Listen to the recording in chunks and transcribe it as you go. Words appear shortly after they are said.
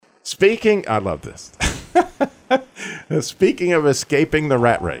I love this. Speaking of escaping the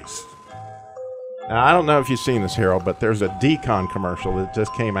rat race. Now, I don't know if you've seen this, Harold, but there's a Decon commercial that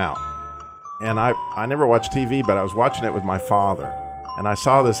just came out. And I never watched TV, but I was watching it with my father. And I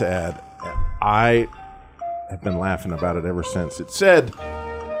saw this ad. I have been laughing about it ever since. It said,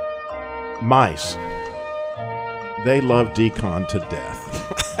 mice, they love Decon to death.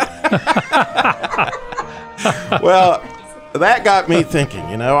 Well, that got me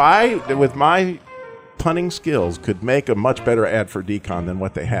thinking, I, with my punning skills, could make a much better ad for Decon than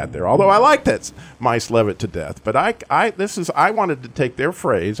what they had there. Although I like that mice love it to death. But I wanted to take their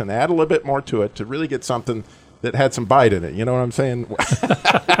phrase and add a little bit more to it to really get something that had some bite in it. You know what I'm saying?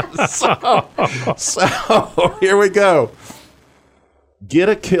 So here we go. Get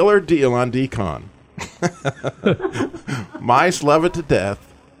a killer deal on Decon. Mice love it to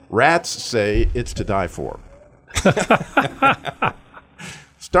death. Rats say it's to die for.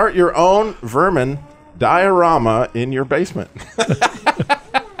 Start your own vermin diorama in your basement.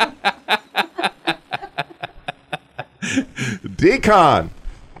 Decon.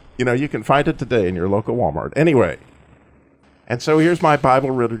 You can find it today in your local Walmart. Anyway, and so here's my Bible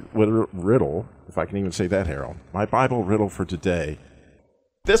riddle, if I can even say that, Harold. My Bible riddle for today.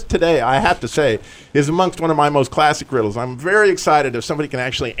 This today, I have to say, is amongst one of my most classic riddles. I'm very excited if somebody can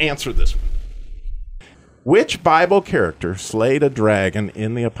actually answer this one. Which Bible character slayed a dragon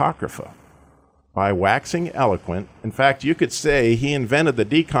in the Apocrypha? By waxing eloquent. In fact, you could say he invented the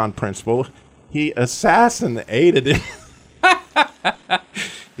Decon principle. He assassinated it.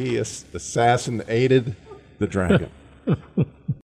 He assassinated the dragon.